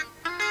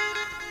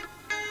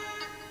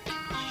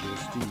Joe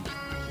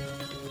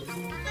Steve.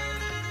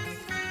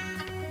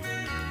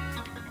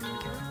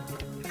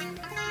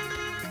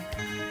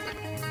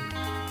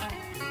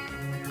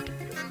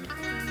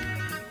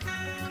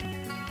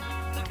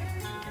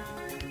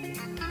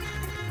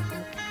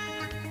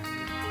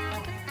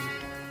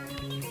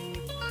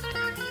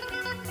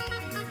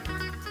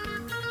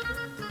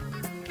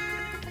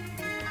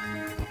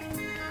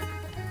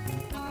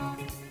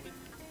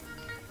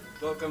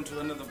 Welcome to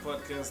another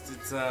podcast.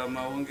 It's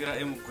Maungira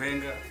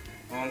Mugwenga,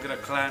 Maungira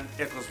Clan,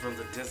 Echoes from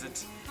the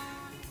Desert.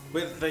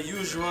 With the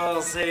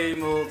usual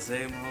same old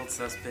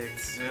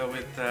suspects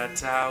with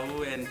Tau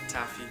and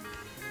Taffy.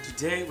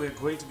 Today we're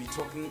going to be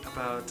talking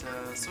about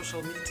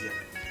social media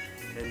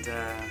and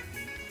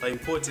the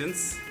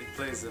importance it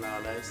plays in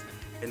our lives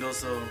and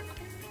also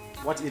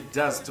what it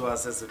does to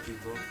us as a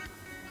people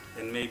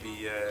and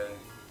maybe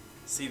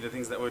see the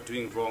things that we're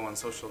doing wrong on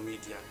social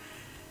media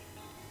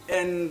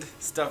and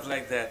stuff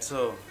like that.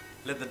 So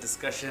let the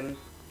discussion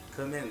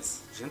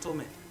commence.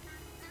 Gentlemen.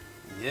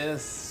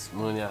 Yes,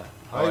 Munya.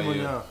 Hi,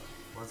 Munya.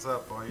 What's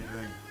up? How are you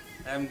doing?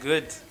 I'm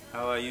good.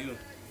 How are you?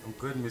 I'm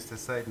good, Mr.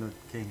 Side Note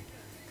King.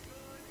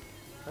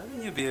 How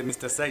can you be a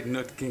Mr. Side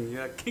Note King?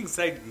 You're a King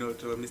Side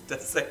Note or Mr.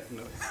 Side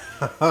Note.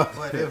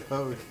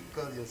 Whatever you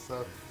call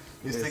yourself.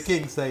 Mr. Yes.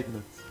 King Side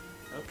Notes.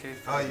 Okay.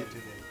 How are fine. you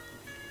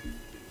today?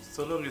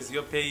 So long as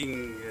you're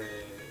paying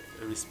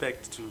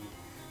respect to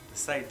the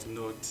Side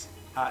Note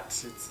art,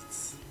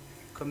 it's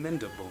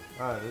commendable.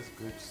 Ah, that's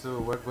good. So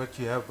what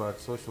you have about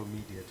social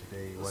media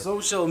today? What?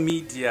 Social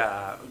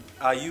media.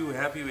 Are you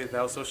happy with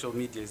how social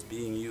media is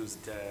being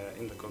used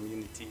in the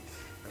community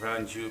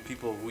around you,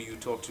 people who you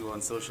talk to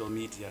on social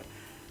media?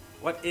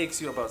 What aches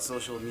you about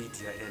social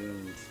media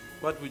and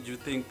what would you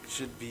think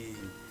should be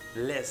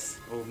less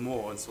or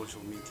more on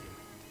social media?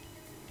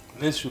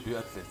 Less should be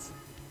adverts.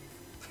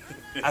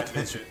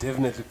 Adverts should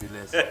definitely be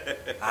less.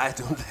 I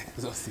don't like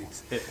those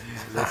things.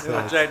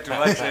 I tried to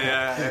watch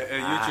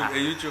a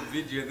YouTube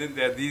video and then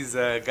there are these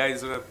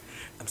guys who are,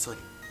 I'm sorry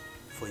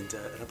for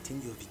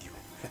interrupting your video,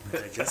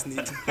 but I just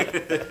need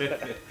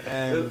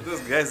And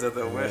those guys are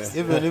the worst.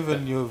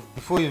 even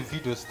before your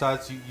video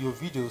starts, your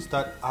video will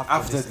start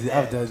after this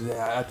ad. After the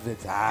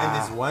advert. And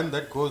there's one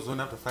that goes on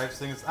after 5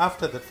 seconds.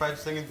 After that 5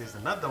 seconds, there's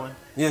another one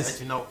Yes.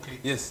 that you now click.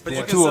 Yes, But there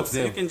you are can, two of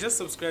them. you can just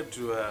subscribe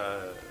to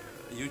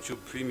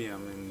YouTube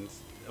Premium and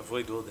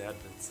avoid all the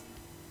adverts.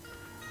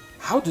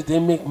 How do they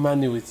make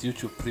money with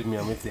YouTube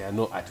Premium if there are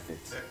no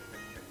adverts?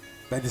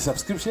 By the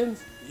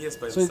subscriptions? Yes,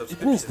 by So the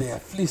it means subscriptions. they are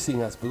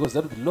fleecing us because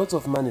there will be lots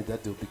of money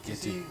that they'll be You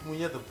see, getting.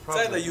 Munya, the It's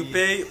problem either you is-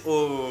 pay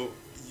or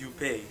you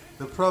pay.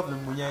 The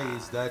problem, Munya,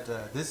 is that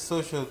this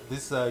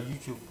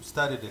YouTube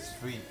started as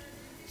free.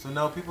 So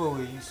now people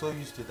were so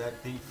used to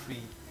that being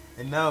free.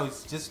 And now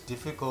it's just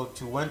difficult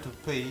to want to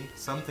pay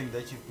something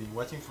that you've been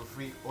watching for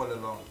free all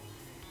along.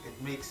 It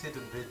makes it a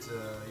bit,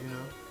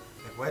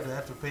 like why do I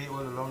have to pay all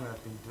along?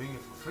 I've been doing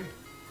it for free.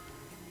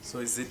 So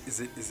is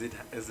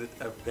it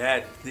a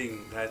bad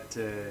thing that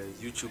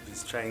YouTube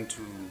is trying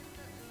to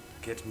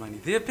get money?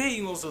 They're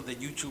paying also the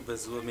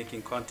YouTubers who are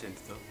making content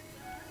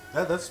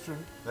though. That's true.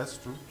 That's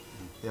true.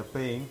 They're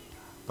paying.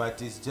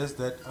 But it's just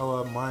that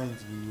our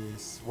minds, we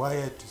are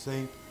wired to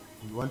saying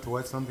we want to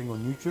watch something on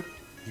YouTube,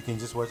 you can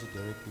just watch it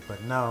directly.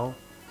 But now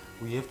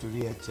we have to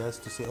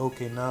readjust to say,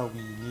 okay, now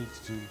we need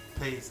to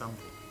pay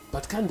something.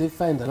 But can't they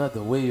find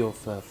another way of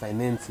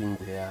financing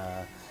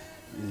their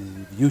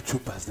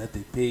YouTubers that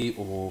they pay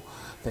or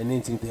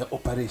financing their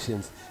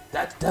operations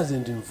that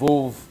doesn't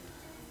involve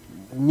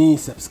me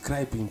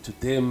subscribing to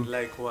them?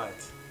 Like what?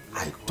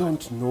 I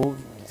don't know.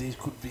 There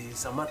could be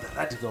some other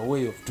radical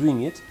way of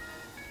doing it.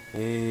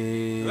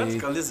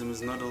 Radicalism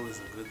is not always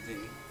a good thing.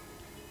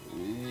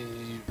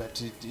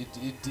 But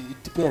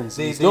it depends.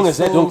 They- As they long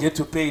as I don't solve- get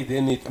to pay,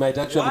 then it might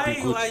actually Why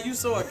be good. are you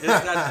so against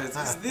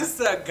adverts? Is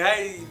this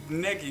guy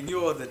nagging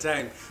you all the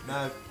time?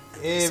 Now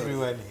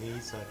everyone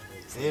hates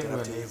adverts. Everyone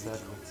interrupting hates you,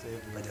 adverts.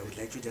 But I would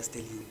like to just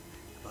tell you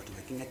about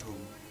working at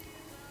home.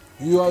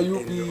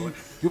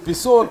 You'll be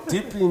so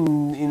deep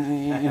in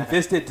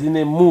invested in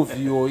a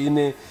movie or in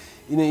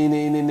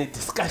a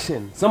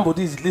discussion.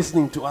 Somebody is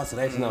listening to us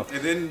right now,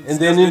 and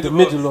then in the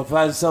middle of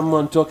us,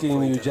 someone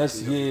talking, you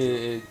just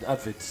hear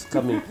adverts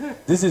coming.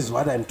 This is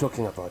what I'm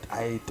talking about.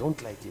 I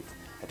don't like it.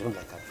 I don't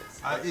like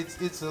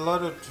adverts. It's a lot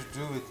to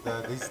do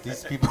with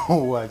these people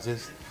who are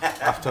just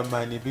after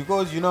money,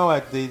 because you know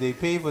what, they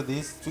pay for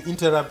this to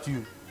interrupt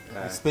you.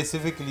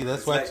 Specifically,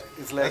 that's what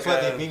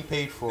they're being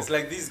paid for. It's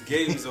like these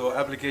games or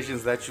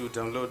applications that you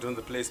download on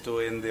the Play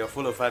Store and they are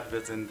full of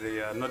adverts and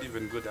they are not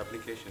even good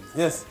applications.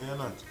 Yes. They're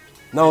not.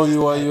 Now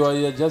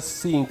you're just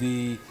seeing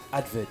the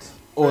advert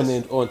on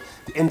and on,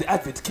 and the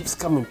advert keeps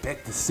coming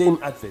back, the same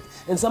advert,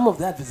 and some of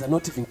the adverts are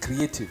not even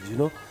creative. You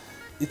know,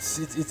 it's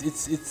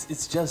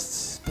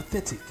just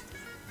pathetic.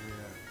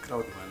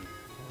 Crowd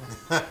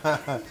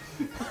man.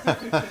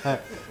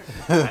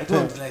 I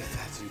don't like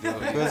that. You know.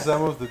 Because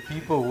some of the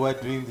people who are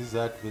doing these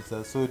adverts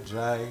are so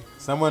dry.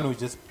 Someone will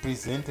just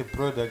present a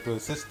product or a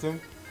system,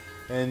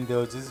 and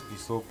they'll just be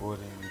so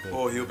boring.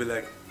 Or he'll be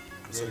like,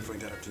 I'm sorry for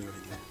interrupting your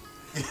video.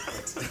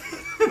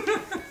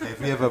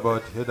 Have you ever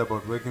heard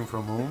about working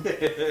from home?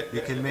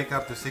 You can make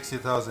up to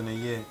 60,000 a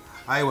year.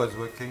 I was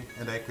working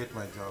and I quit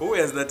my job. Who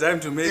has the time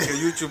to make a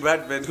YouTube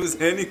advert who's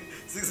earning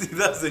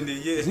 60,000 a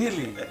year?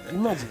 Really?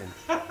 Imagine.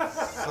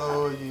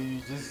 So you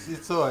just,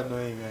 it's so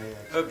annoying.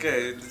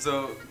 Okay,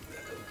 so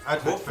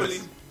hopefully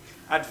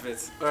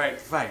adverts. All right,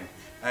 fine.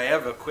 I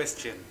have a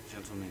question,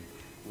 gentlemen.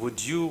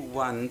 Would you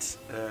want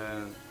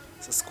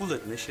school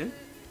admission,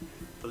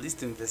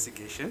 police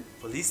investigation,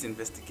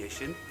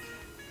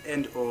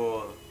 and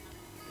or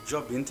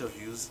job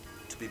interviews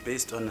to be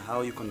based on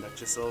how you conduct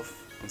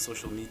yourself on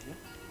social media?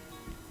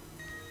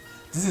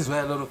 This is why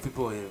a lot of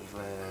people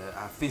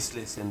are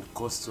faceless and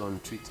ghosts on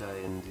Twitter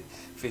and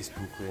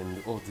Facebook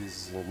and all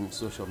these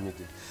social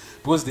media,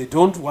 because they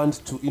don't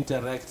want to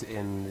interact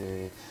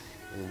and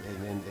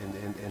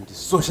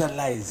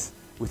socialize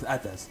with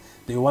others.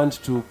 They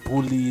want to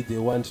bully. They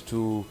want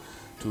to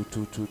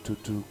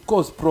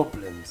cause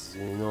problems,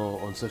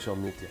 on social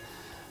media.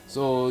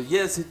 So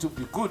yes, it would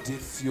be good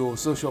if your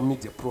social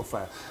media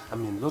profile. I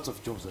mean, lots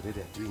of jobs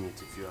already are doing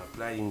it. If you're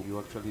applying, you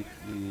actually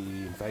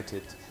be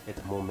invited at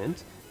the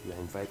moment. You are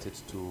invited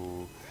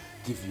to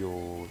give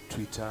your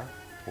Twitter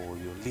or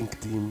your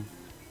LinkedIn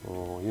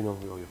or your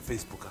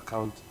Facebook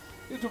account.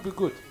 It will be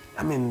good.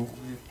 I mean,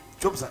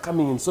 jobs are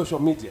coming in social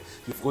media.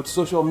 You've got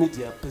social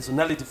media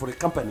personality for a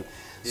company,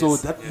 so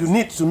you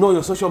need to know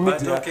your social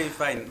media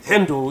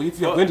handle if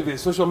you're going to be a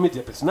social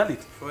media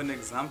personality. For an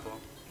example,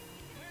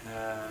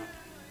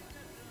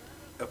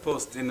 a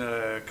post in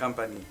a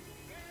company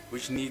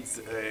which needs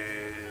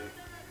a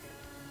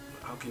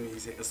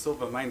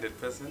sober-minded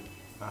person.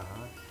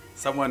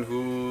 Someone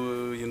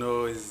who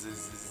is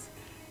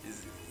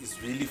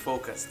really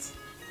focused,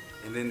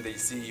 and then they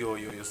see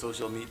your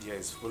social media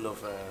is full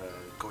of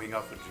going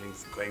out for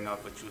drinks, going out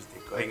for Tuesday,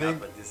 going out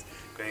for this,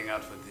 going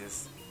out for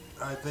this.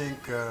 I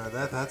think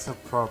that's a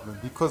problem,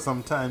 because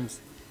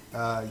sometimes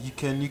you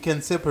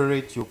can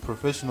separate your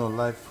professional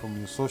life from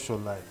your social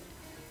life.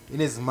 In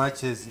as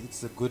much as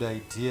it's a good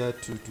idea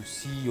to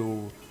see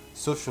your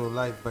social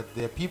life, but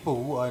there are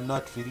people who are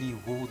not really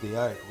who they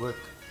are at work.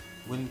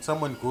 When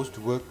someone goes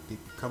to work, they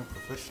become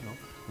professional.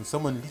 When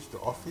someone leaves the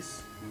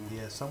office, they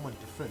are someone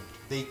different.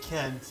 They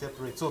can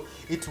separate. So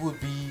it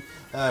would be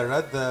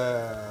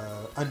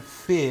rather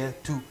unfair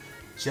to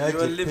judge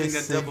You're a living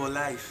person. a double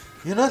life.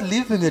 You're not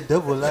living a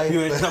double life.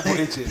 You're a double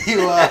agent.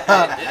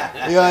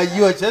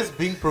 you are just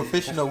being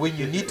professional. When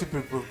you need to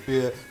be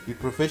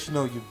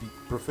professional, you be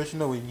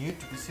professional. When you need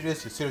to be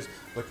serious, you're serious.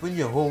 But when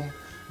you're home,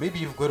 maybe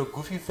you've got a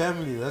goofy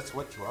family, that's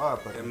what you are.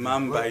 But a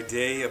mom by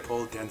day, a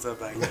pole dancer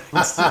by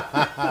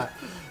night.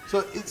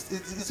 So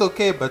it's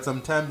okay, but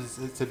sometimes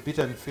it's a bit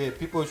unfair.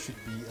 People should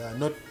be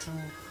not too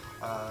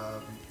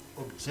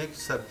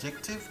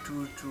subjective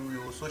to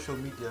your social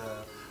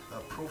media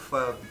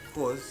profile,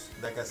 because,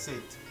 like I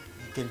said,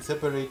 you can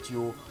separate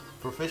your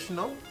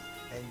professional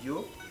and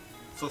your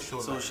social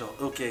life.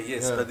 Okay,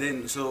 yes, but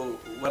then, so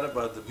what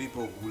about the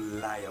people who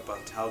lie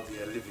about how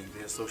they are living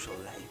their social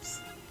lives?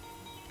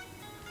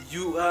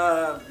 You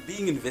are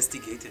being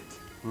investigated,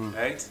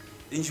 right?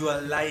 And you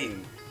are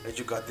lying that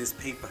you got this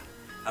paper.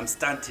 I'm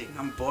stunting,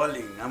 I'm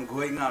balling, I'm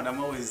going out, I'm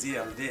always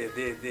here, I'm there.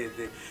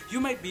 You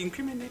might be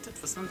incriminated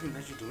for something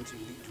that you don't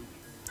really do.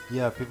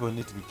 Yeah, people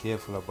need to be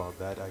careful about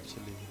that,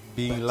 actually.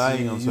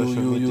 Lying on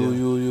social media.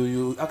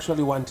 You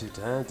actually want it,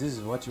 huh? This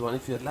is what you want.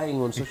 If you're lying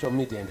on social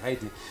media and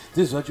hiding,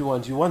 this is what you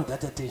want. You want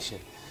that attention.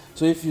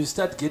 So if you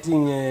start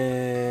getting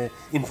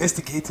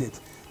investigated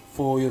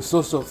for your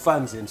source of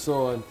funds and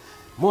so on,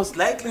 most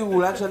likely we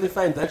will actually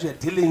find that you're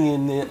dealing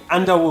in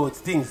underworld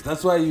things.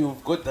 That's why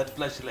you've got that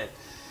flashlight.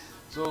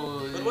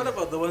 But what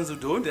about the ones who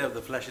don't have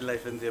the flashy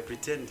life and they're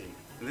pretending?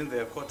 And then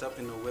they're caught up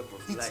in a web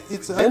of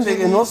lies. Then they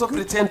can also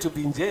pretend to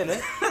be in jail, eh?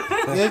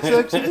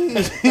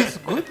 It's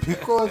good,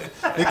 because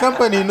the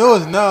company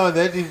knows now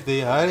that if they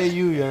hire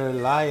you, you're a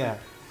liar.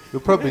 You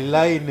probably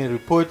lie in a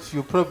report.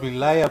 You probably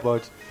lie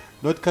about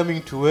not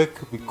coming to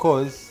work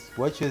because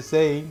what you're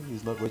saying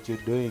is not what you're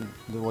doing,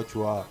 not what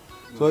you are.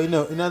 So in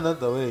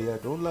another way,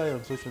 don't lie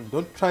on social media.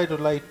 Don't try to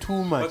lie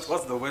too much.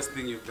 What's the worst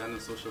thing you've done on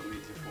social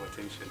media for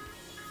attention?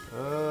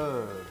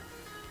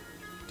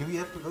 Do we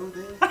have to go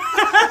there?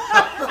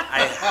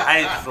 I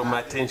hide from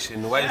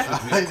attention. Why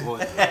should we go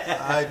there?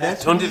 I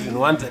don't even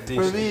want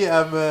attention. For me,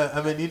 I'm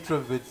an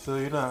introvert, so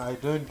I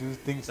don't do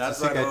things to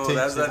seek attention.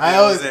 That's what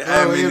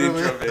I'm an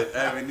introvert.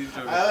 I'm an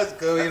introvert. I always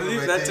go I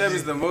believe that term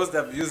is the most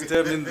abused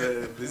term in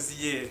this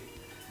year.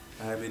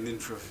 I'm an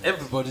introvert.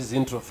 Everybody's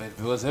introvert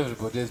because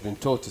everybody has been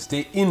told to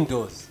stay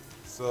indoors.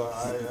 So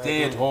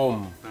stay at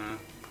home.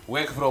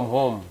 Work from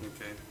home.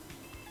 Okay.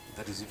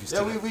 That is if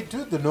you we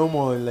do the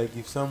normal, like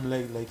if some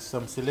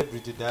some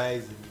celebrity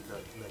dies and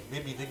like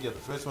maybe you think you're the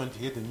first one to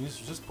hear the news,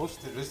 you just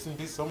post it, rest in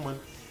peace someone.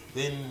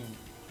 Then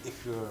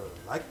if you're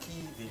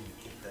lucky, then you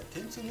get that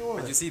Continue on.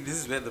 But you see, this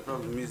is where the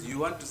problem is. You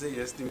want to say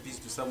rest in peace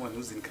to someone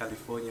who's in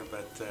California,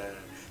 but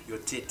your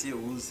tete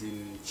who's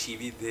in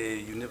Chibi there,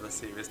 you never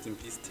say rest in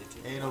peace, tete.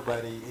 Ain't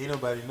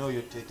nobody know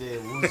your tete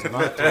who's not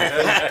on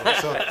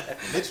Facebook. So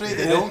literally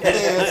they don't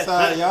care. So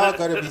y'all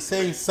gotta be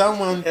saying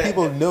someone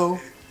people know.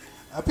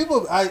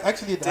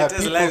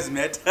 Tete's lives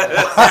matter.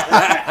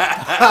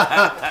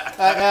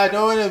 I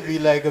don't want to be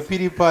like a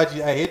pity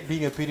party. I hate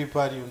being a pity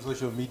party on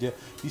social media.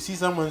 You see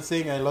someone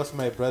saying, I lost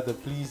my brother,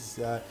 please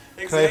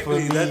cry for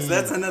me.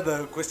 That's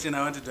another question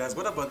I wanted to ask.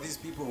 What about these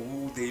people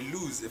who they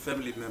lose a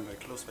family member, a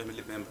close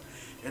family member,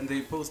 and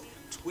they post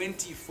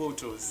 20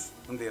 photos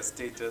on their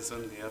status,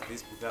 on their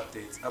Facebook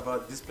updates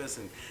about this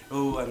person?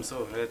 Oh, I'm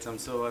so hurt, I'm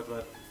so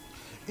what.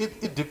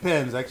 It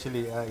depends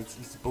actually.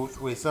 It's both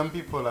ways. Some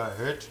people are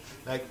hurt.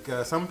 Like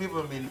some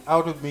people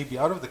out of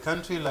the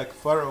country, like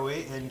far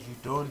away, and you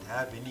don't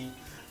have any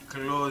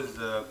close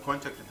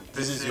contact with the person.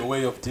 This is your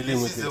way of dealing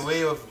with it. This is a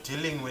way of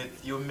dealing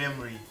with your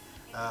memory,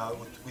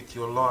 with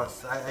your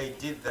loss. I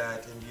did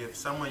that, and you have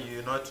someone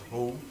you're not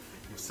home.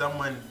 If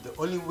someone, the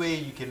only way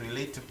you can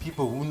relate to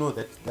people who know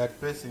that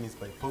person is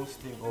by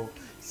posting or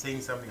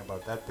saying something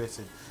about that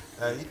person.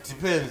 It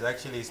depends,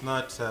 actually. It's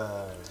not.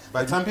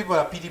 But some people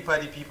are pity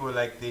party people.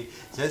 Like they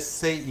just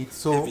say it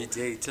so every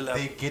day,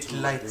 they get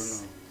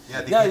likes.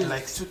 Yeah, they get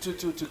likes.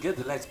 To get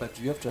the likes, but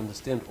you have to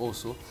understand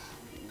also,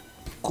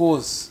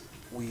 because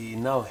we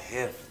now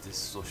have this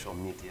social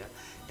media,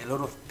 a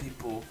lot of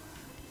people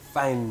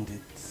find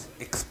it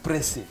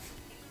expressive.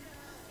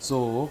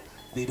 So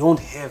they don't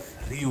have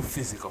real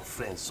physical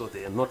friends. So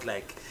they are not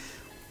like,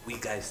 we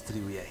guys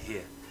three, we are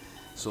here.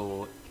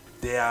 So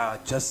they are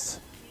just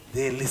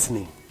there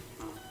listening.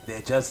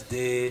 They're just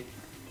there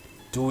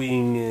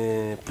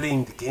doing,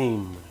 playing the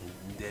game.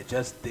 They're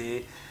just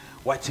there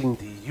watching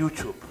the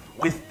YouTube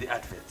with the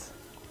adverts.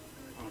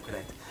 Okay.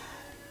 Right?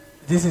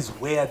 This is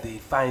where they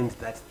find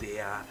that they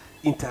are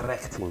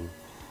interacting.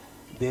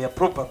 They are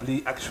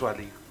probably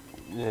actually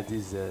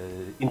these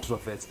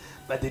introverts,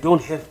 but they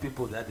don't have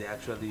people that they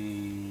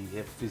actually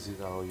have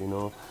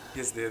physical,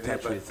 Yes, they're there,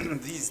 but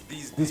with.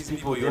 these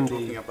people you're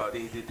talking about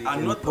they are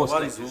can not the post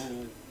ones like this.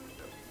 who.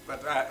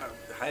 But I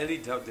highly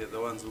doubt they're the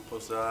ones who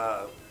post,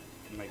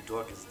 my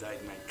dog has died,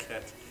 my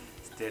cat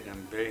is dead,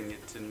 I'm burying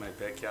it in my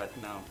backyard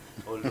now.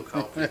 Oh, look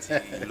how pretty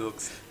he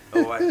looks.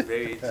 Oh, I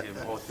buried him.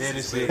 Oh,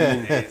 this is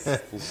where he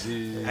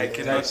is. I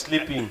cannot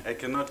sleeping. I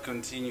cannot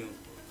continue.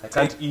 I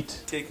can't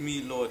eat. Take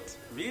me, Lord.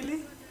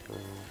 Really?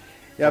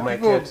 Yeah, Oh, my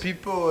cat.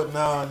 people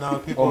now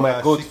people Oh, my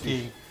are goldfish.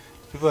 seeking.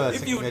 People are If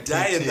seeking you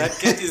die and attention. that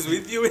cat is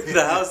with you in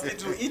the house,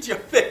 it will eat your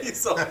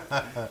face off.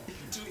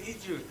 It will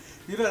eat you.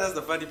 You know, that's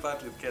the funny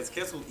part with cats.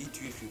 Cats will eat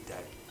you if you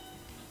die.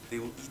 They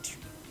will eat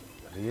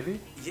you. Really?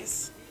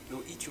 Yes, they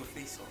will eat your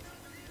face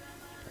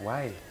off.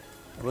 Why?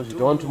 Because you don't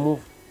don't want to know.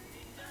 move.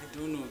 I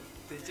don't know.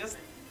 They're just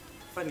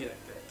funny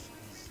like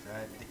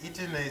that. The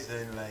eating is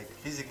like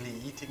physically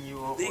eating you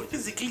off. They or just-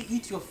 physically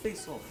eat your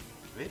face off.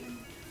 Really?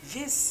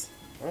 Yes.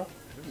 Huh?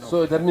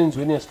 So that means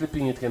when you're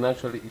sleeping, it can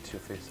actually eat your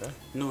face, huh?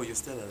 No, you're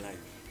still alive.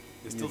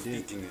 You're still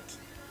did. feeding it.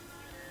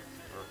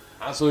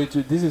 So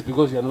this is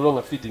because you're no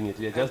longer feeding it.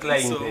 You're just I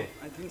think lying so. there.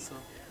 I think so.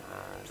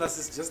 Plus,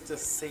 it's just a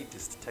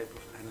sadist type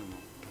of animal.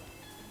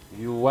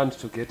 You want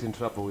to get in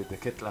trouble with the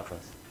cat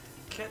lovers.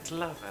 Cat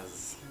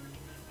lovers.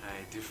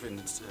 A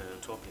different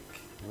topic.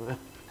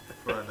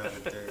 For another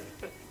day.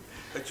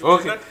 But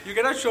Okay. you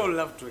cannot show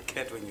love to a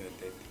cat when you're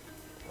dead.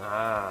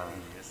 Ah,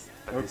 Yes.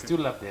 but they still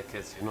love their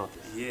cats, you know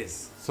this.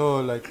 Yes. So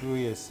like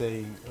we are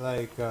saying,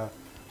 like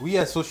we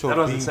are social That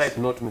was beings. a side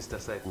note, Mr.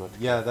 Side Note.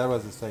 Yeah, that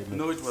was a side note.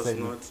 No, it was Side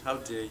note. not. How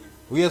dare you?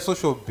 We are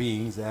social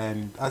beings,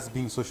 and us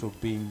being social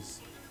beings,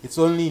 it's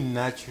only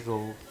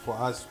natural for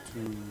us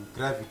to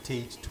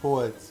gravitate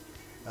towards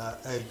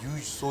a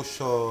huge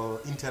social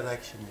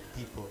interaction with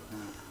people.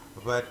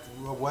 But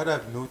what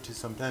I've noticed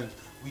sometimes,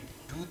 we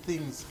do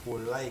things for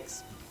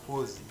likes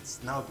because it's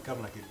now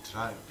become like a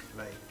drug.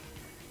 Like,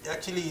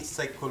 actually, it's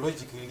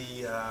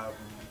psychologically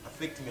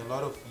affecting a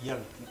lot of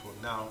young people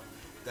now.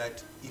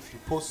 That if you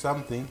post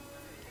something,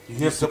 You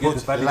you're have to get the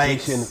supposed to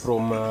likes validation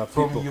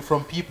from people.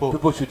 people.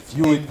 People should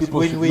view it. And People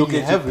when should when look you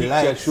at have your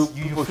likes, picture.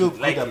 you People feel should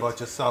good like it. about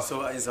yourself.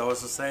 So is our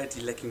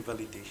society lacking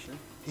validation?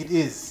 It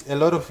is. A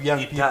lot of young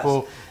It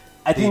people. does.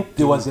 I they think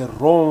there do. was a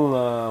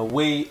wrong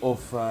way of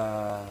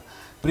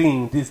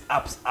bringing these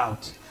apps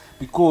out,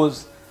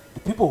 because the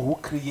people who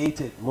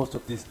created most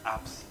of these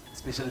apps,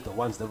 especially the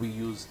ones that we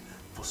use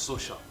for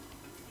social,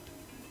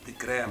 the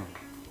Gram,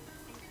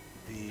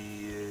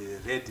 the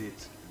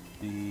Reddit,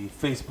 the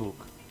Facebook,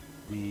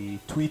 the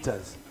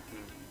Twitters,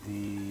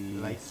 the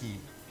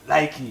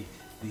Likey,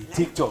 the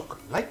TikTok.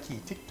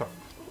 Likey, TikTok.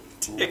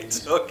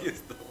 TikTok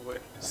is the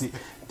word. See,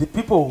 the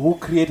people who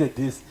created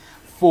this,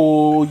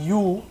 for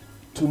you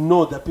to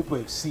know that people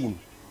have seen,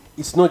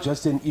 it's not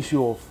just an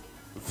issue of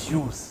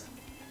views.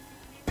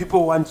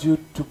 People want you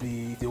to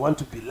be, they want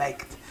to be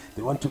liked,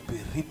 they want to be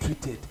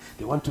retweeted,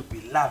 they want to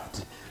be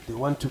loved, they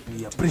want to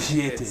be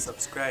appreciated.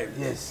 Subscribe.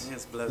 Yes,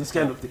 Yes, blood. this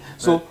kind of thing.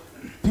 So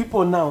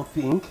people now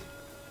think,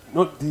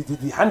 not the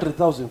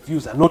 100,000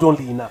 views are not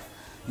only enough.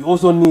 you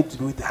also need,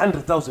 with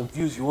 100,000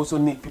 views, you also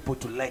need people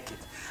to like it.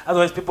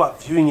 Otherwise, people are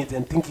viewing it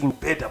and thinking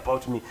bad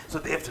about me, so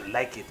they have to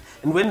like it.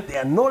 And when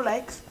there are no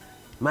likes,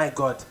 my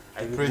God,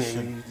 I'm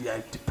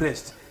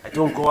depressed. I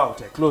don't go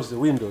out. I close the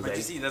windows. But I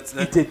you see, that's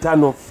eat a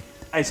ton of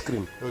ice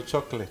cream. Or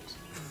chocolate.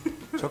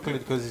 Chocolate,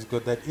 because it's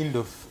got that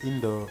Indo,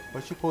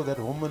 what you call that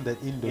hormone,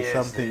 that Indo Yes,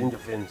 something. the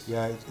endorphins.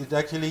 Yeah, it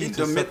actually.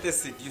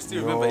 Indomethacin. You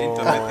still remember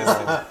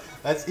indomethacin?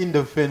 That's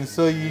endorphin.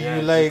 So Yeah,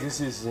 you like,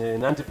 this is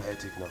an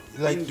antibiotic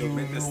now. you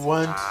Indomethacin.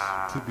 want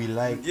to be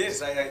liked.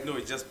 Yes, I know.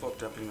 It just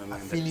popped up in my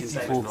mind. That Affinity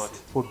inside for, note.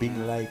 for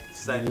being liked.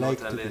 Side We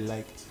like note to be alert.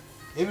 liked.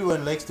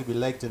 Everyone likes to be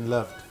liked and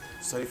loved.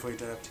 Sorry for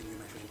interrupting you,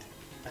 my friend.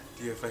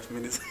 Do you have 5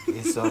 minutes?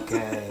 It's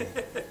okay.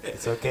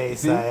 It's okay,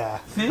 See? Saya.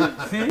 See?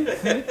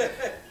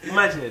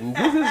 Imagine,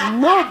 this is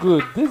no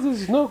good. This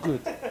is no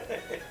good.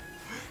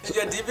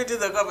 You're deep into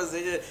the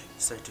conversation.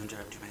 Sorry to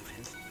interrupt you, my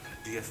friend.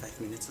 Do you have 5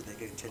 minutes so that I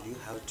can tell you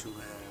how to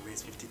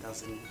raise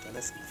 $50,000 in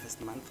the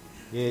first month?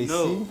 Yeah, you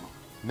No. see?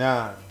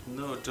 Nah,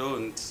 No,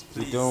 don't.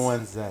 we Please. don't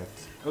want that.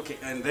 Okay,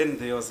 and then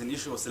there was an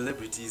issue of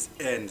celebrities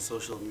and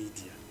social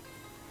media.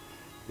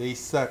 They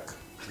suck.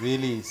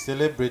 Really,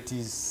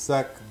 celebrities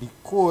suck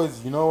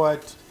because you know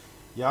what?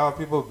 Yeah,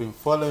 people have been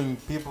following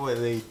people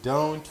and they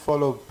don't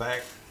follow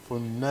back for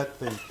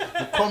nothing.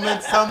 You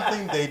comment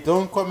something, they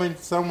don't comment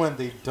someone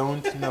they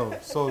don't know.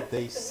 So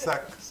they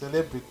suck.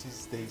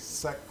 Celebrities, they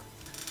suck.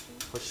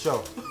 For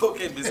sure.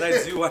 Okay,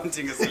 besides you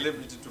wanting a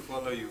celebrity to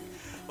follow you,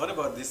 what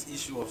about this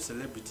issue of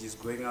celebrities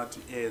going out to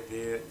air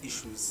their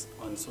issues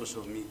on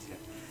social media?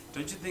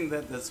 Don't you think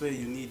that that's where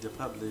you need a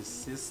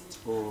publicist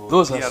or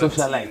Those are PR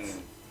socialites.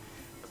 team?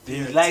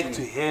 They PR like team.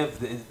 to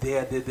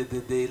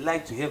have they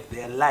like to have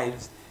their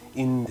lives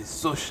in the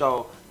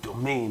social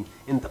domain,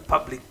 in the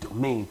public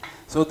domain.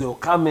 So they'll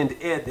come and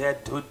air their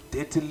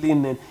dirty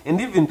linen,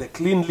 and even the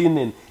clean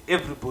linen.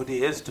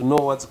 Everybody has to know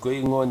what's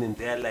going on in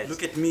their lives.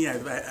 Look at me,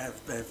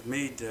 I've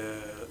made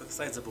a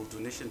sizable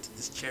donation to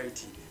this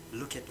charity.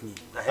 Look at me.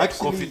 I had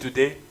Actually- coffee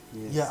today.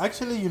 Yeah,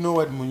 actually, you know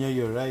what, Munya,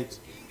 you're right.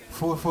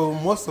 For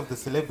most of the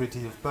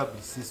celebrity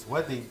publicists,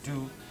 what they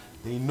do,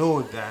 they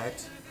know that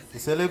the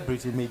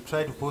celebrity may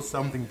try to post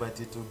something, but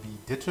it will be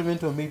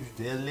detrimental maybe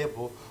to their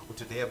label or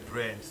to their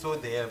brand. So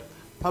they have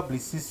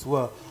publicists who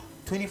are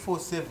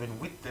 24/7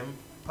 with them,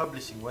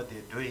 publishing what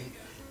they're doing.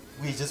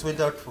 We just went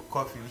out for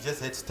coffee. We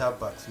just had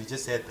Starbucks. We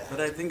just had that.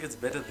 But I think it's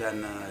better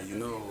than,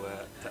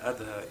 the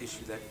other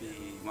issue that we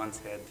once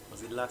had.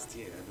 Was it last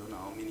year? I don't know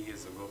how many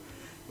years ago.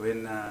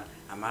 When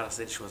Amara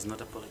said she was not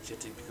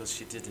apologetic because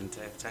she didn't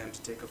have time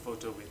to take a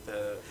photo with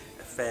a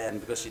fan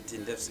because she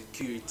didn't have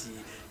security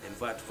and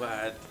what.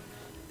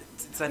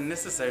 It's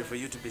unnecessary for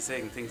you to be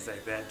saying things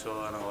like that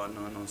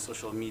on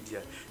social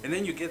media. And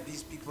then you get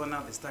these people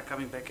now, they start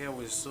coming back here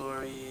with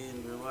sorry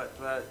and what,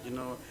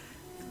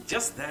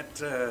 just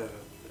that...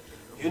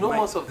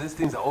 Most of these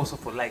things are also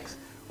for likes.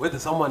 Whether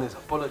someone is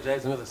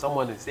apologizing, whether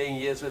someone is saying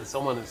yes, whether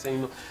someone is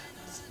saying no.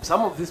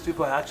 Some of these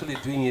people are actually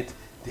doing it,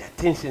 they're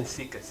attention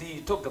seekers. See,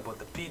 you talked about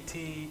the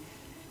PT,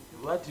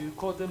 what do you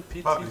call them?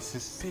 PT?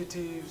 Publicists.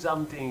 PT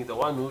something, the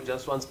one who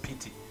just wants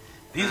PT.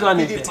 This one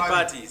is PT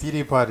parties.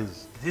 PD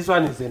parties. This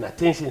one is an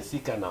attention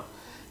seeker now.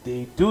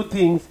 They do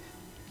things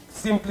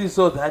simply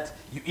so that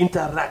you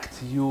interact.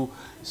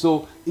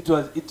 So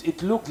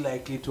it looked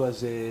like it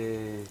was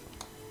a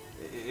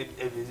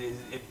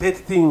bad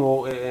thing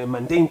or a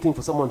mundane thing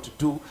for someone to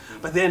do.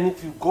 But then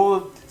if you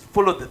go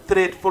follow the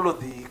thread, follow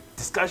the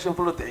discussion,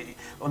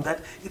 on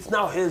that, it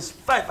now has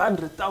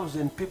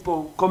 500,000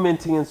 people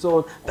commenting and so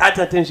on. That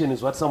attention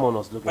is what someone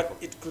was looking But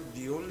for. it could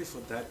be only for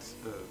that.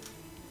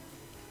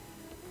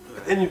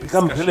 Then you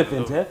become discussion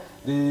relevant.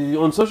 alone.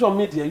 On social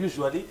media,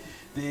 usually,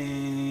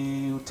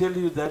 they will tell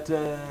you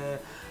that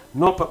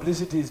no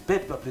publicity is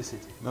bad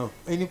publicity. No,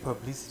 any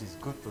publicity is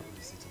good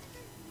publicity.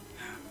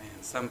 Man,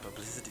 some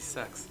publicity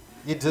sucks.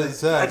 It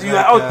does. But you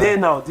are out there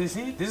now. Do you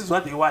see? This is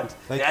what they want.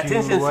 Like They're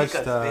attention you watched,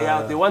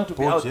 seekers. They want to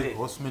be out BoJack there.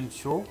 Horseman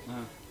show.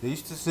 They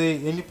used to say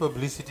any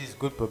publicity is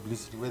good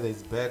publicity, whether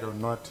it's bad or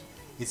not.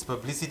 It's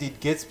publicity. It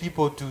gets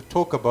people to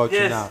talk about you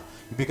Yes. now.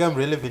 You become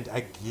relevant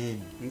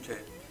again. Okay.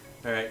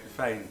 All right,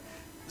 fine.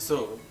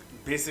 So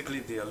basically,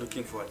 they are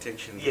looking for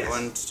attention. They Yes.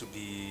 want to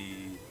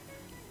be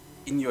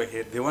in your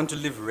head. They want to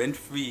live rent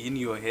free in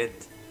your head.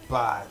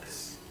 But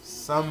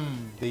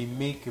some they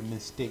make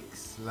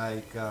mistakes.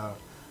 Like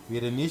we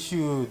had an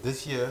issue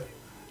this year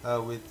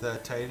with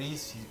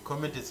Tyrese. He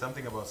commented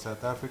something about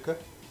South Africa.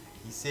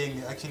 He's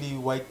saying actually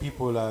white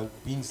people are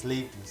being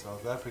slaved in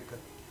South Africa,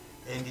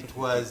 and it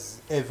was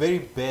a very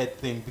bad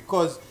thing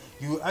because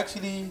you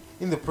actually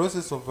in the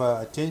process of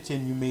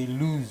attention you may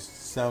lose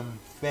some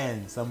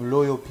fans, some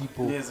loyal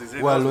people Yes, exactly.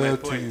 who are That was my loyal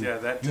point. to you. Yeah,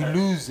 that, You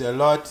lose a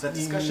lot. The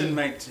discussion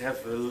might have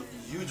a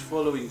huge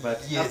following,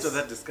 but Yes. after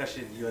that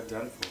discussion, you are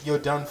done for. You're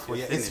done for.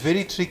 You're Yeah, it's finished.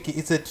 very tricky.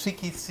 It's a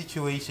tricky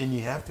situation.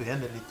 You have to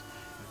handle it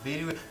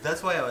very well.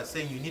 That's why I was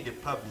saying you need a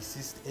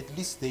publicist. At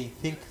least they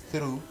think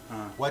through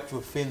what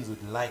your fans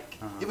would like,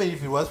 even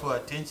if it was for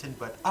attention.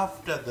 But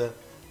after the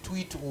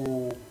tweet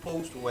or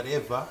post or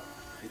whatever,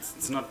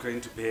 it's not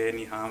going to pay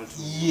any harm to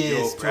Yes,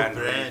 your to brand.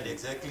 your brand,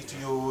 exactly, to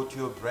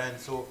your brand.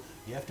 So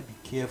you have to be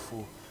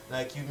careful.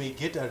 Like, you may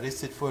get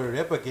arrested. For a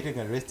rapper getting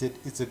arrested,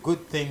 it's a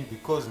good thing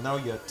because now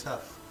you're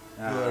tough.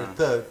 You're a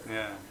thug.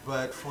 Yeah.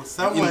 But for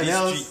someone these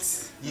else,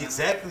 streets.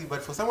 exactly.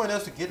 But for someone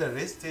else to get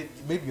arrested,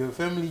 maybe your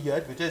family, you're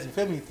advertising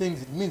family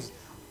things. It means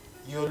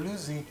you're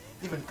losing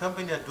even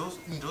company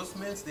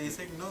endorsements. They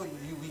say no,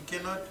 we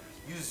cannot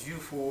use you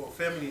for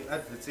family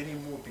adverts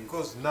anymore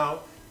because now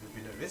you've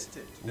been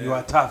arrested. You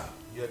are tough.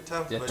 You're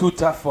tough. You're but too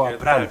tough for a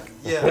brand.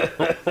 yeah.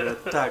 You're a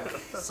thug.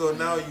 So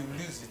now you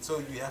lose it. So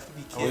you have to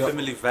be Our careful.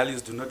 family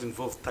values do not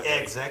involve thug.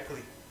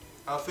 Exactly.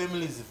 Our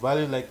family's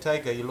value, like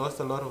Tiger, he lost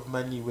a lot of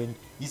money when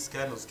his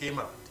scandals came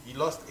out. He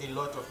lost a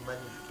lot of money.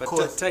 But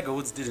because Tiger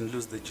Woods didn't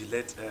lose the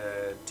Gillette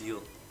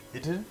deal. he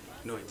didn't.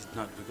 No, he did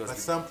not, because But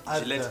some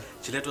other-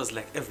 Gillette was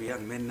like, every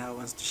young man now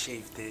wants to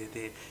shave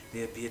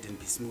their beard and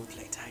be smooth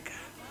like Tiger.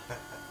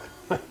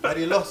 But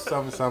he lost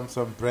some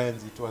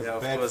brands. It was Yeah,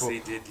 of bad course for, he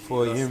did. He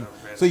for lost him. some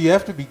brands. So you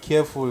have to be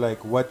careful,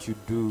 like what you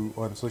do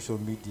on social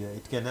media.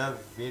 It can have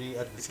very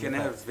adverse It can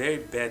impact. have very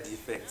bad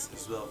effects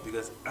as well,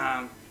 because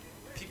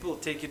people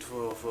take it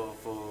for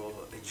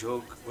a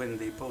joke when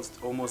they post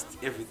almost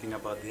everything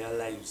about their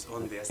lives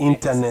on their statuses.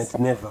 Internet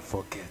never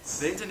forgets.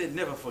 The internet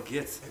never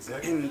forgets.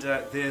 Exactly. And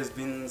there's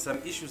been some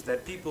issues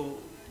that people,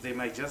 they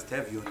might just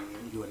have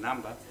your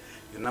number.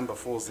 Your number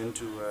falls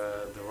into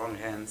the wrong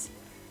hands.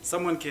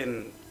 Someone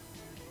can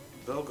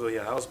burgle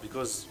your house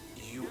because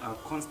you are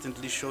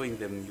constantly showing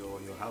them your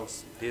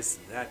house. This,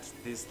 that,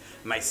 this.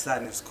 My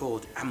son is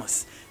called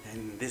Amos,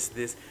 and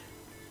this.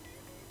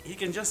 He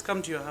can just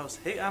come to your house.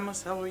 Hey,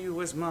 Amos, how are you?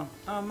 Where's mom?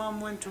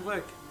 Mom went to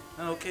work.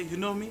 Okay, you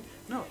know me?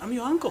 No, I'm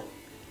your uncle.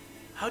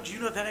 How do you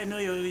know that I know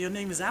your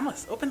name is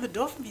Amos? Open the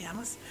door for me,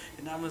 Amos.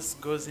 And Amos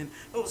goes in.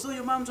 Oh, so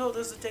your mom told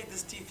us to take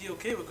this TV.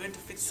 Okay, we're going to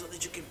fix it so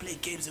that you can play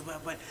games and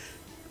what.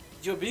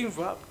 You're being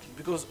robbed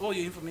because all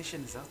your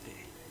information is out there.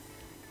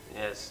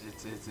 Yes,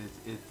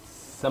 it's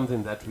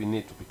something that we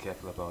need to be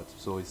careful about.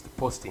 So it's the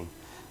posting,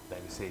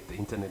 like we say, the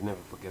internet never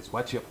forgets.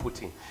 What you're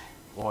putting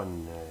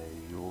on,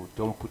 you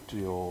don't put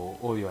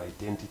all your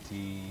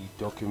identity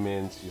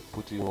documents. You're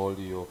putting all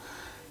your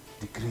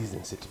degrees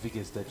and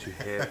certificates that you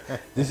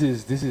have. This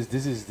is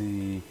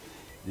the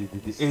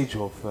age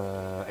of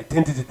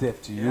identity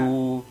theft.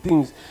 You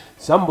things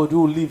somebody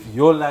will live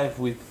your life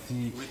with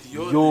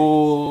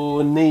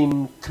your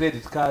name,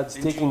 credit cards,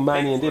 And taking you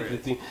money pay and for it.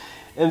 everything,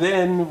 and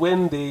then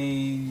when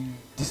they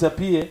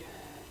disappear,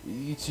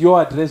 it's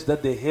your address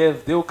that they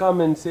have. They'll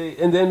come and say,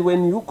 and then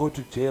when you go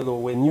to jail or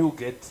when you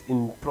get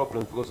in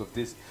problems because of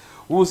this,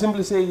 we will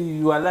simply say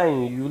you are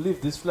lying. You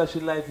live this flashy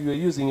life. You are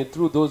using it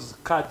through those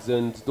cards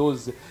and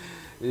those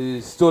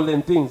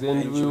stolen things,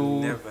 and And we you will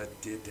never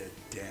did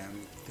a damn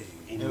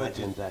thing. Never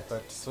imagine did, that.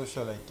 But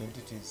social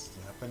identities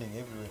are happening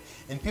everywhere.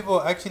 And people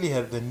actually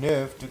have the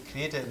nerve to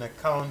create an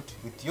account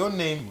with your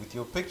name, with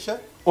your picture,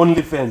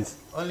 OnlyFans.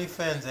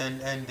 OnlyFans,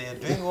 and they're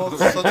doing all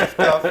sorts of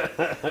stuff.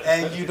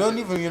 And you're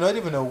not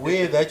even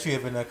aware that you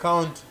have an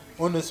account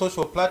on a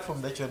social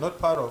platform that you're not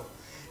part of.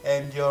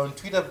 And you're on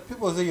Twitter.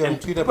 People say you're on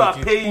And Twitter, people but are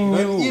you paying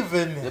don't you.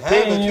 even They're have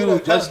paying a you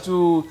Twitter just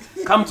account.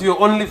 to come to your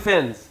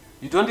OnlyFans.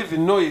 You don't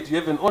even know it. You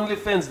have an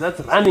OnlyFans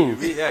that's running.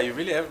 You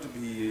really have to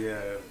be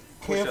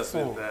cautious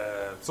Careful.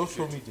 with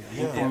Social security. media.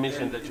 Yeah.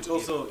 Information And that you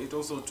it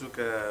also took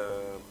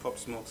Pop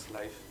Smoke's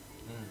life.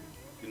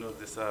 You know,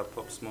 this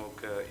Pop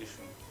Smoke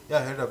issue. Yeah,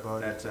 I heard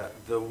about That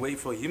it. the way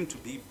for him to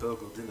be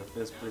burgled in the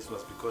first place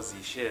was because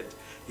he shared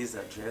his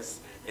address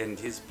and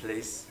his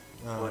place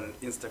on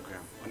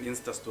Instagram, on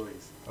Insta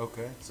stories.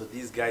 Okay. So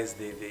these guys,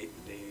 they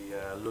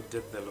looked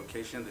at the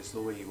location, they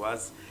saw where he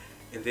was,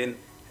 and then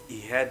he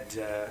had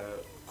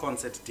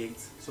concert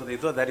dates. So they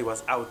thought that he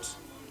was out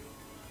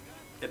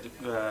at,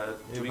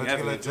 doing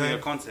particular a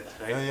time. concert,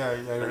 right? Yeah, I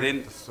But read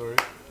then the story.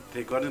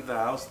 they got into the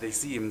house, they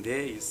see him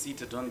there, he's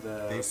seated on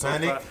the They sofa.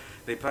 panic.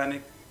 They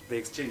panic, they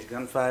exchange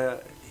gunfire.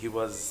 He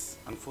was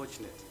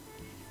unfortunate.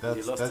 He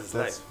lost his That's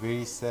life.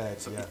 very sad.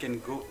 So Yeah. it can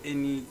go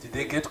any... Did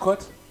they get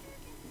caught?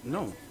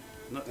 No.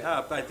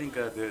 I think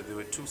there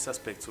were two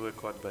suspects who were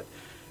caught, but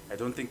I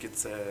don't think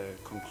it's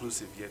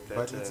conclusive yet. That,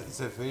 But it's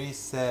a very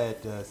sad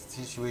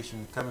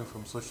situation coming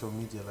from social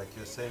media. Like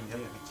you're saying, you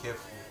have to be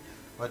careful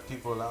what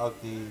people are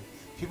out there.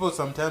 People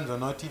sometimes are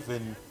not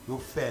even your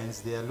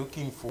fans. They are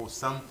looking for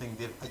something.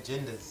 They have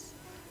agendas.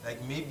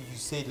 Like maybe you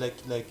said, like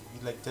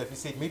Taffy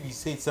said, maybe you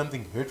said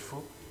something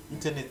hurtful.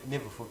 Internet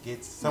never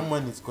forgets.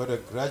 Someone has got a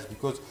grudge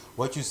because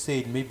what you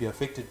said maybe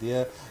affected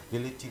their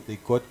relative. They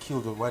got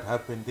killed or what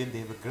happened. Then they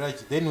have a grudge.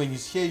 Then when you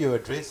share your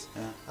address,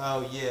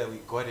 oh yeah, we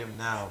got him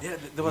now. Yeah,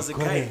 there was a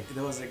guy.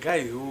 There was a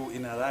guy who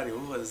in Harare who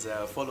was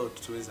followed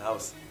to his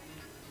house.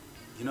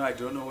 You know, I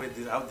don't know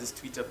how this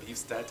Twitter beef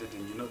started,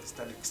 and you know they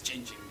started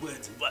exchanging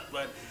words and what,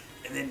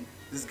 and then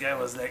this guy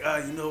was like,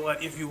 you know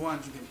what? If you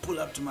want, you can pull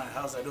up to my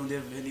house. I don't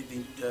have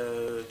anything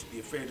to be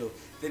afraid of.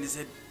 Then he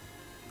said,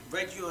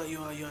 write your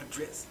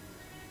address.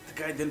 The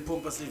guy then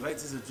pompously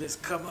writes his address.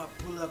 Come up,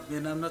 pull up,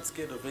 man. I'm not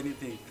scared of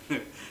anything. The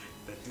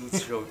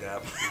dude showed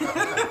up.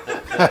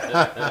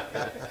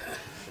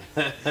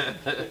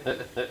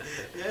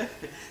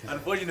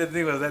 Unfortunate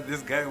thing was that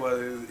this guy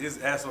his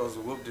ass was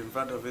whooped in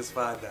front of his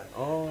father.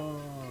 Oh,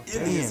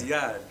 In his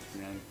yard,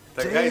 man.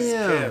 The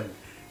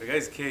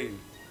guys came.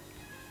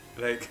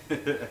 Like I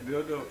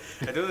don't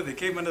know. They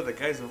came under the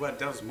guise of what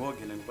Doves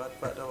Morgan and what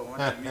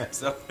wanted me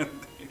something.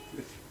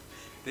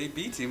 They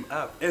beat him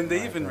up, and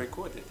they even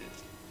recorded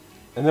it.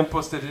 And then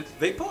posted it.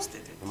 They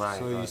posted it.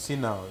 So you see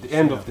now. The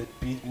end of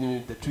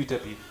the Twitter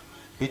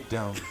beat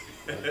down.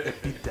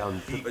 beat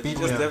down. But you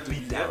just have to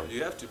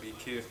you have to be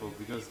careful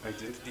because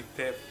identity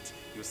theft,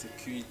 your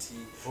security,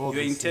 all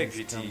your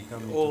integrity,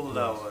 all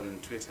are on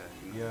Twitter.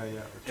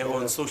 And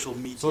on social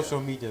media. Social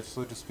media,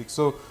 so to speak.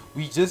 So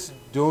we just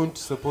don't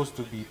supposed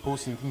to be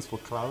posting things for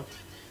clout.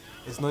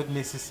 It's not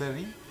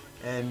necessary.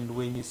 And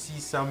when you see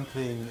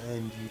something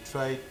and you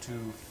try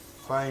to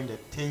find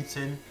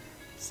attention,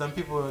 some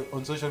people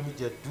on social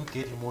media do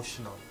get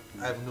emotional.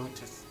 I've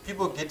noticed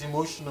people get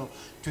emotional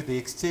to the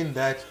extent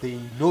that they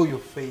know your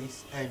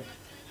face, and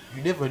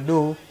you never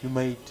know, you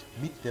might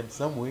meet them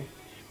somewhere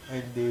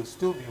and they'll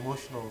still be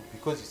emotional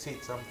because you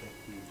said something.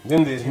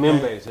 Then there's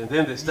members, and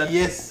then they start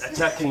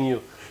attacking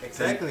you.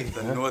 Exactly.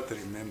 The North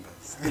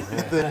remembers.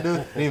 The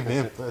North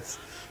remembers.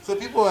 So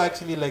people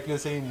actually, like you're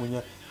saying,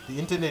 Munya, the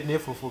internet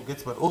never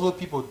forgets, but also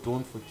people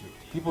don't forget.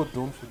 People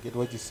don't forget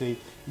what you say,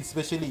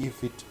 especially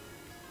if it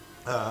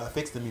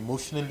affects them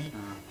emotionally.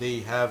 They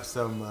have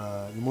some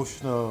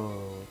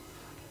emotional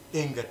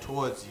anger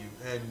towards you,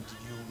 and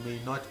you may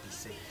not be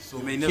safe. So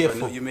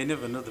you may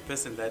never know the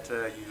person that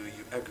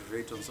you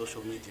aggravate on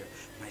social media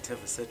might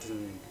have a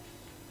certain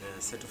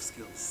set of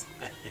skills.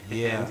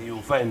 And he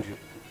will find you.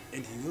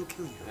 And he will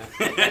kill you.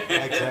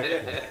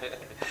 Exactly.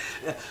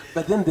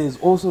 But then there's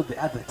also the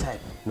other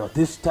type. Now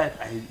this type,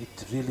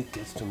 it really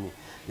gets to me.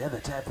 The other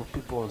type of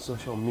people on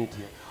social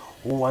media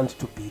who want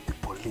to be the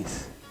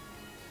police.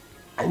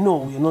 I know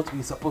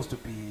we're supposed to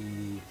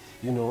be,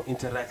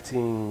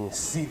 interacting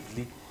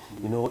civilly,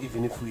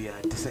 even if we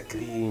are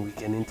disagreeing, we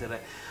can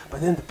interact.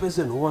 But then the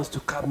person who wants to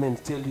come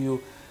and tell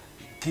you,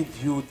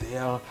 give you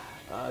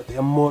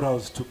their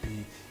morals to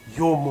be,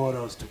 your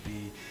morals to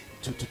be,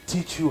 to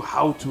teach you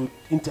how to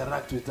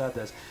interact with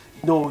others.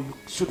 No, you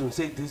shouldn't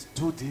say this,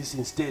 do this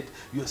instead.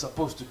 You're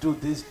supposed to do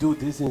this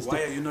instead.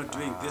 Why are you not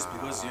doing this?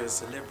 Because you're a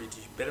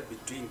celebrity. You better be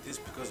doing this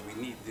because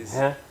we need this.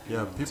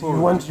 Yeah, people.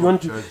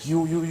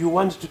 You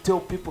want to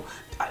tell people.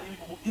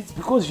 It's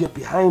because you're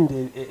behind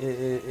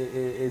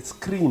a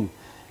screen,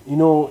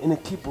 in a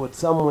keyboard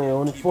somewhere,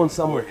 on a phone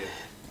somewhere.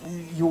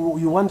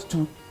 You want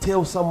to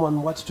tell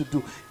someone what to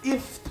do.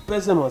 If the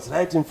person was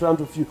right in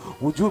front of you,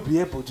 would you be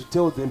able to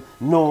tell them,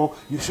 no,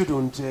 you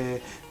shouldn't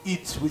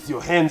eat with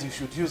your hands, you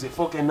should use a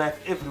fork and knife?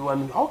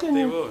 Everyone, how can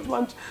you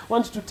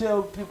want to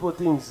tell people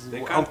things they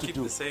how can't to keep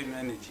do? the same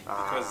energy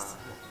because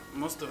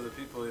most of the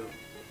people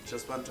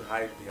just want to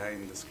hide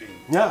behind the screen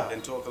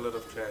and talk a lot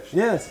of trash.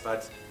 Yes.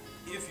 But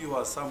if you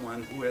are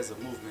someone who has a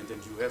movement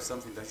and you have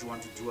something that you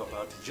want to do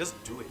about it,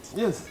 just do it.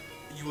 Yes.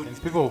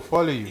 And people will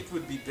follow you. It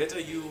would be better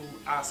you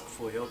ask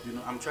for help.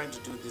 I'm trying to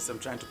do this. I'm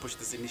trying to push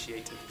this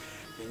initiative.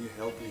 Can you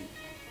help me?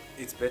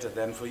 It's better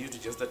than for you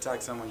to just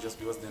attack someone just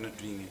because they're not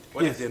doing it.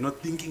 What if they're not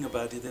thinking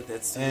about it?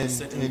 That's a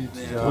certain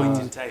point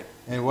in time.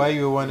 And why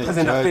you want to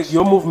doesn't judge? affect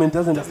your movement?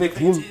 Doesn't affect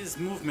him. His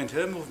movement,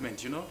 her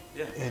movement.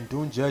 Yeah. And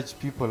don't judge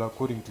people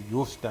according to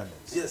your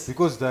standards. Yes.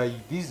 Because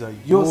these are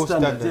your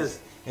standards. Yes.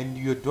 And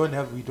we don't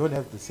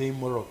have the same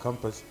moral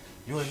compass.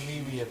 You and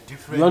me, we have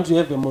different. You want to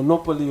have a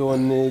monopoly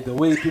on the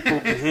way people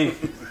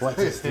behave. What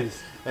is this?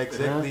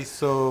 Exactly.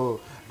 So,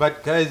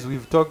 but guys,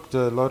 we've talked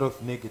a lot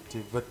of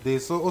negative, but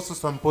there's also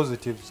some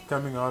positives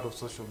coming out of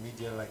social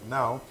media. Like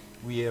now,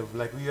 we are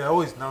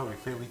always now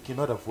refer. We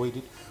cannot avoid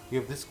it. We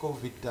have this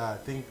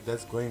COVID thing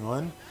that's going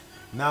on.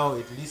 Now,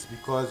 at least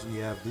because we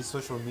have this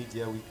social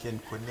media, we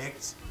can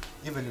connect,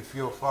 even if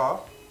you're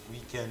far. We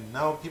can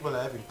now. People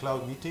are having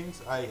cloud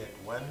meetings. I had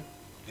one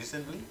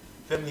recently.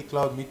 Family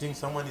cloud meeting.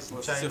 Someone is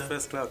in China. Was this your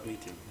first cloud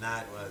meeting? Nah,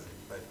 it wasn't.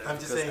 But I'm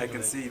just saying. I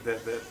can see the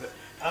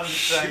I'm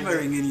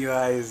shimmering in your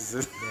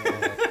eyes.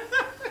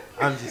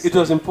 I'm just. It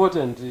was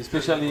important,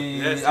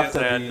 especially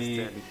after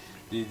the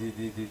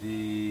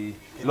the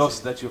loss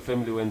that your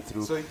family went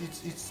through. So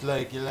it's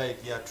like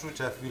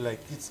truth. I feel like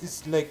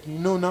it's like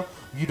now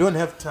you don't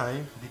have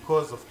time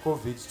because of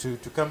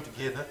COVID to come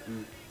together,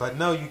 but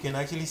now you can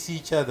actually see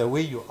each other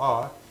where you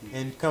are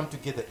and come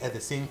together at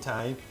the same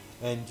time.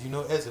 And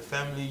as a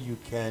family, you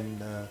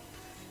can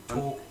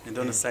talk. And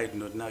on a side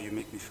note, now you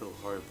make me feel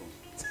horrible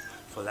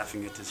for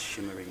laughing at his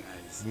shimmering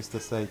eyes.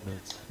 Mr. Side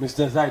Note.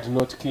 Mr. Side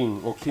Note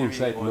King, or King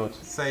Side Note.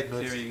 Side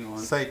Note. Carrying on.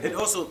 Side And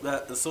also,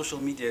 the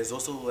social media is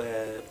also,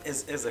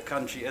 as a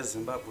country, as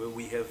Zimbabwe,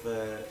 we have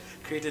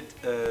created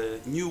a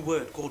new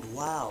word called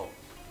WOW.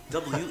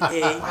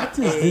 What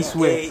is this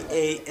word?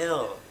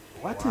 WAAL.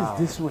 What is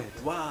this word?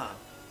 Wow.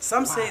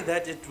 Some say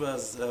that it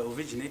was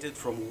originated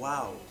from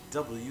wow,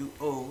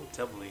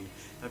 W-O-W.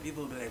 And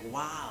people will be like,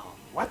 wow.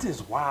 What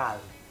is wow?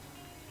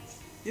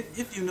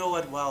 If you know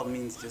what wow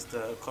means, just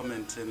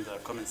comment in the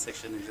comment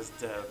section and just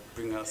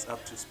bring us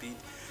up to speed.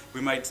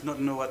 We might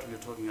not know what we're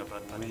talking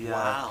about, but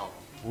wow.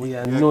 We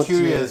are We are not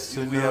curious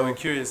to We know are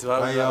curious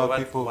why our what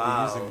people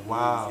wow be using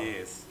wow.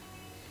 Yes.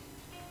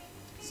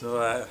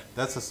 So,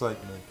 That's a side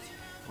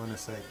note. On a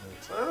side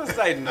note. a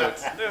side note.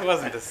 No, it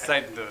wasn't a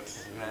side note,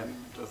 man.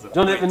 It was a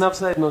Don't have point. enough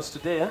side notes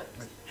today, huh?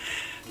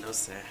 No,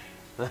 sir.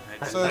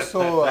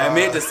 So I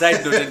made a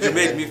side note and you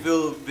made me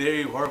feel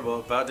very horrible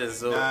about it.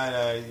 So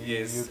nah,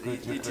 yes, you're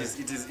good, you're good.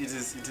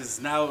 it is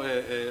now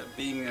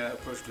being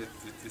approached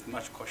with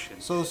much caution.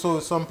 So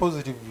some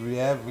positive we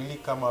have really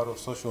come out of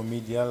social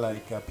media.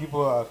 Like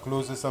people are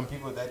closer. Some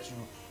people that you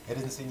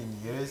hadn't seen in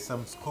years.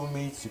 Some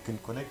schoolmates you can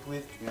connect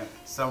with. Yeah.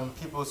 Some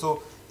people.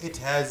 So it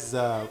has,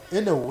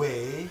 in a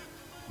way,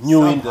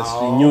 New somehow-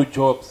 industry, new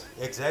jobs,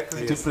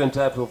 exactly different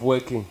type of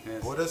working.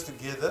 Yes. brought us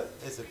together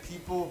as a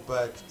people.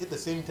 But at the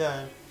same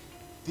time,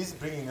 this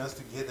bringing us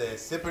together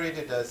has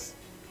separated us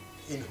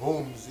in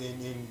homes,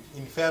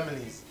 in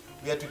families.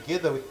 We are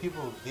together with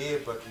people there,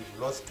 but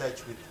we've lost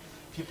touch with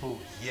people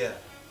here.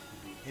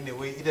 In a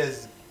way, it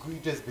has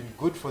been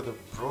good for the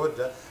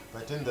broader,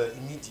 but in the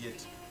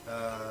immediate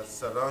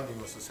surrounding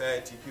of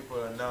society, people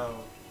are now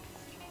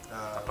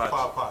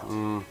far apart.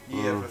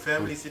 You have a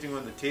family sitting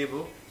on the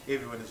table,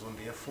 everyone is on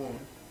their phone.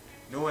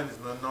 No one is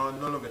no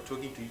longer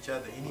talking to each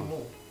other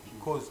anymore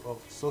because of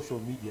social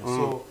media.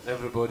 So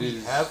Everybody we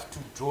is have to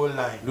draw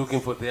lines. looking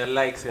for their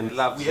likes and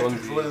loves We have on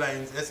to draw the...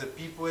 lines as a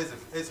people, as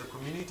a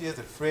community, as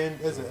a friend,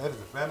 as a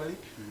family.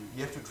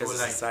 You have to draw As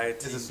a lines.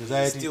 society, As a you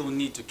society, still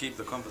need to keep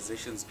the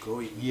conversations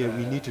going. yeah,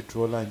 we need to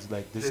draw lines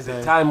like this There's a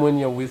time. time when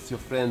you're with your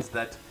friends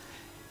that,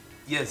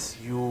 yes,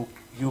 you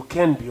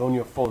can be on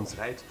your phones,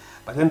 right?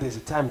 But then there's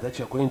a time that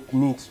you're going to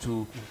need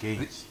to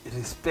Engage.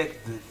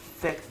 respect the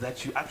fact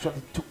that you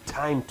actually took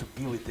time to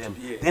be with them.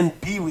 Yes. Then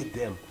be with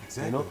them.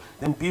 Exactly. You know?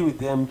 Then be with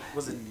them.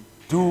 Was it-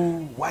 Do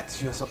what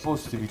you're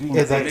supposed to be doing.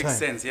 at It that makes time.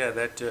 sense, yeah,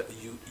 that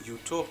you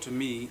talk to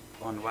me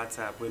on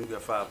WhatsApp when we are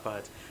far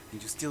apart,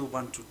 and you still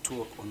want to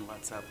talk on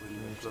WhatsApp when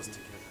we're close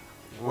together.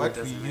 What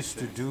we Doesn't make used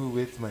to sense. do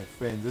with my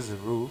friends is a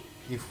rule.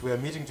 If we are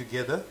meeting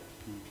together,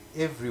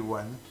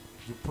 everyone,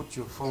 you put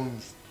your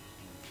phones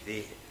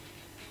there.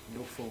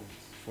 No phones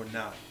for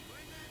now.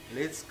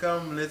 Let's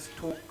come, let's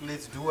talk,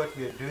 let's do what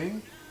we are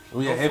doing.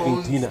 We No are having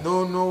phones, dinner.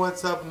 No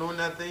WhatsApp, no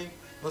nothing.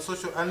 No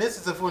social, unless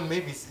it's a phone,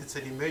 maybe it's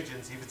an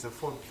emergency. If it's a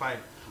phone, fine.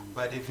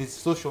 But if it's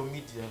social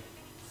media,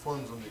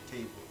 phones on the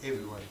table,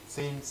 everyone,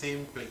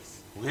 same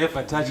place.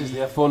 Whoever touches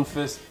their phone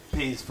first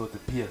pays for the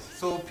peers.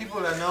 So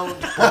people are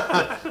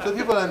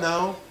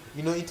now,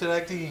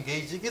 interacting,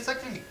 engaging. It's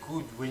actually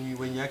good when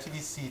you actually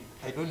see.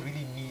 I don't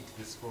really need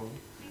this phone.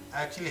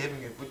 Actually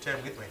having a good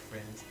time with my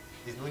friends.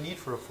 There's no need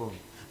for a phone.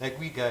 Like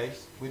we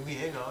guys, when we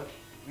hang out,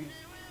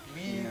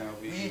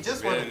 we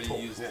just want to rarely talk.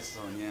 use the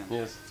phone, yeah.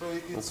 Yes. So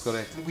it's, That's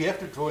correct. We have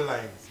to draw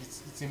lines.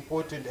 It's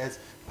important as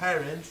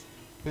parents.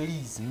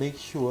 Please make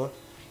sure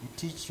you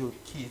teach your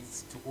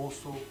kids to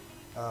also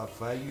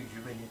value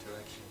human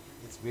interaction.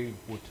 It's very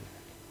important.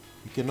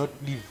 You cannot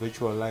live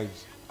virtual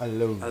lives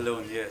alone.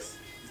 Alone, yes,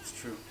 it's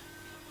true.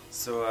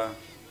 So,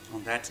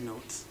 on that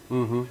note,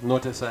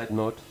 Not a side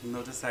note.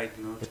 not a side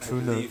note, A I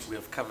true believe note. we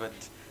have covered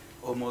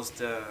almost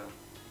the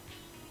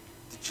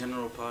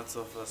general parts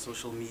of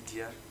social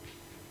media.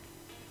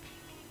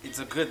 It's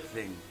a good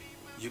thing.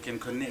 You can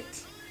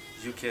connect,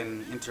 you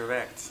can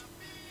interact,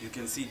 you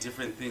can see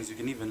different things, you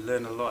can even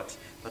learn a lot.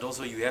 But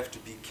also you have to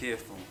be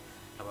careful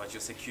about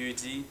your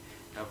security,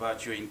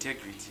 about your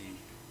integrity.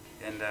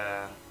 And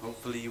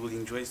hopefully you will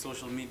enjoy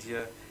social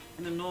media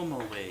in a normal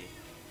way.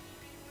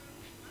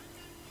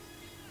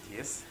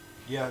 Yes?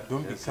 Yeah,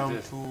 don't Yes, it become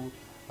is. too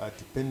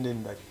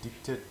dependent,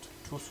 addicted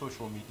to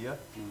social media.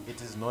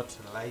 It is not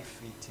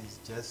life. It is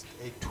just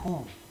a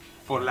tool.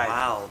 For life.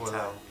 Wow, For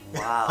Tao. life.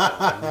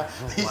 Wow.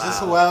 It's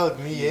just Wow. wild,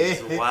 me,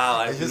 It's eh?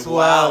 wild. It's I've just been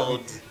wild.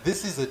 wild.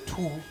 This is a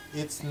tool.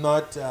 It's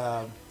not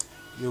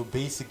your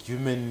basic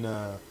human.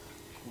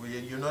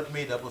 You're not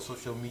made up of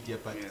social media,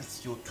 but Yes.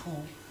 it's your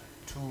tool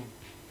to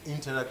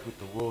interact with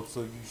the world.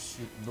 So you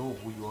should know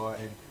who you are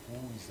and who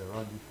is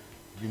around you.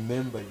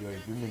 Remember, you're a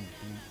human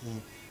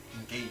being.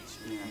 Engage.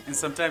 Yeah. And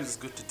sometimes it's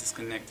good to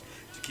disconnect,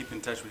 to keep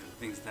in touch with the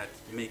things that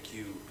make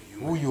you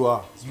human. Who you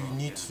are. as You well,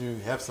 need yeah. to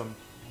have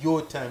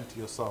your time to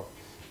yourself.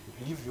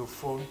 Leave your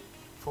phone,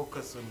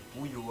 focus on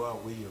who you are,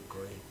 where you're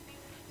going.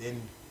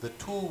 Then the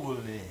tool will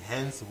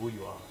enhance who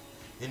you are.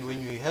 And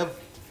when you have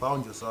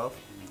found yourself,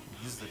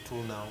 use the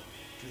tool now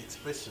to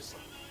express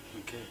yourself.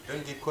 Okay.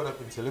 Don't get caught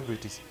up in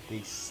celebrities.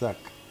 They suck.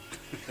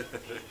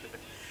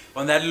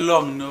 On that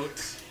long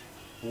note,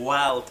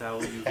 wow, Tao,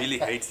 you really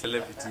hate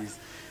celebrities.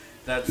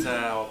 That's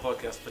our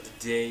podcast for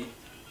today.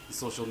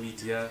 Social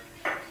media.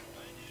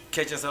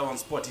 Catch us out on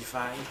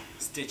Spotify,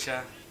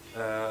 Stitcher,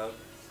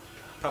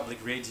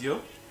 Public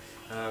Radio,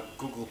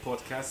 Google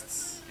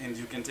Podcasts, and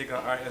you can take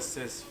our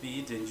RSS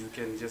feed and you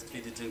can just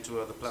feed it into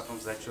the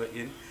platforms that you're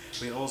in.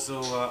 We're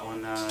also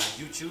on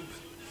YouTube.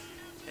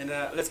 And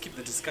let's keep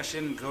the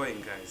discussion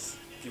going, guys.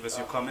 Give us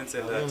your comments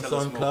and Are we on tell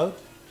us more. SoundCloud?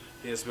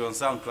 Yes, we're on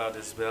SoundCloud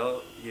as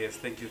well. Yes,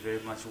 thank you very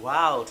much.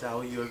 Wow,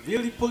 Tao, you're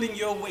really pulling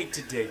your weight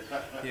today.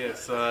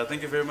 Yes,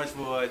 thank you very much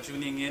for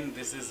tuning in.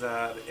 This is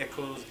the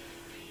Echoes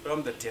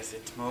from the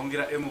desert,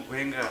 Maungira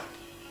Emugwenga,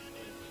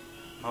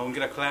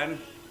 Maungira clan.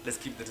 Let's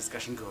keep the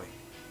discussion going.